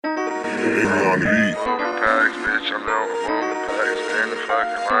Moving packs, bitch, I know I'm moving packs. In the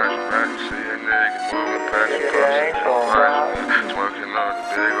fucking laundromat, you see a nigga moving packs. We posted in the laundromat. Smoking on the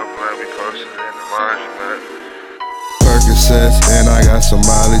big old blunt, we posted in the laundromat. Percocets, and I got some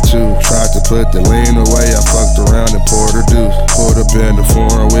Molly too. Tried to put the lean away, I fucked around and poured a deuce. Pulled up in the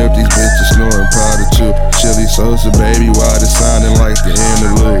foreign whip, these bitches snoring powder too. Chili sosa, baby, why it sounding like the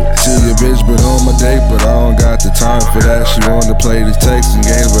interlude? See your bitch been on my date, but I don't got the time for that. She wanna play these texting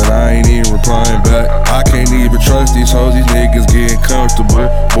games, but I ain't even replying back. I can't even trust these hoes, these niggas getting comfortable.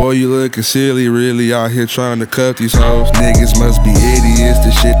 Boy, you looking silly, really out here trying to cuff these hoes. Niggas must be idiots,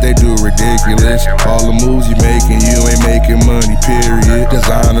 the shit they do ridiculous. All the moves you making, you ain't making money, period.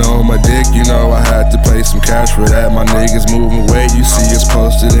 Designer on my dick, you know I had to pay some cash for that. My niggas moving away, you see us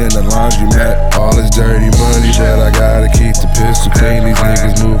posted in the laundromat. All this dirty money, but I gotta keep the pistol clean. These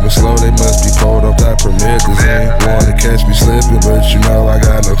niggas moving slow, they must be pulled off that permit. Cause they wanna catch me slipping, but you know I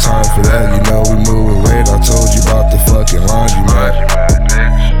got no time for that. You know we moving late, I told you about the fucking laundromat.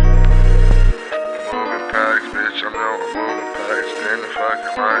 Moving packs, bitch, I know I'm moving packs. In the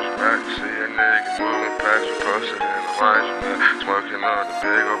fucking laundromat, you see a nigga moving packs. We posted in the laundromat. Smoking on the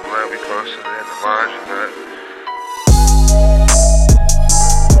big old blunt, we posted in the laundromat.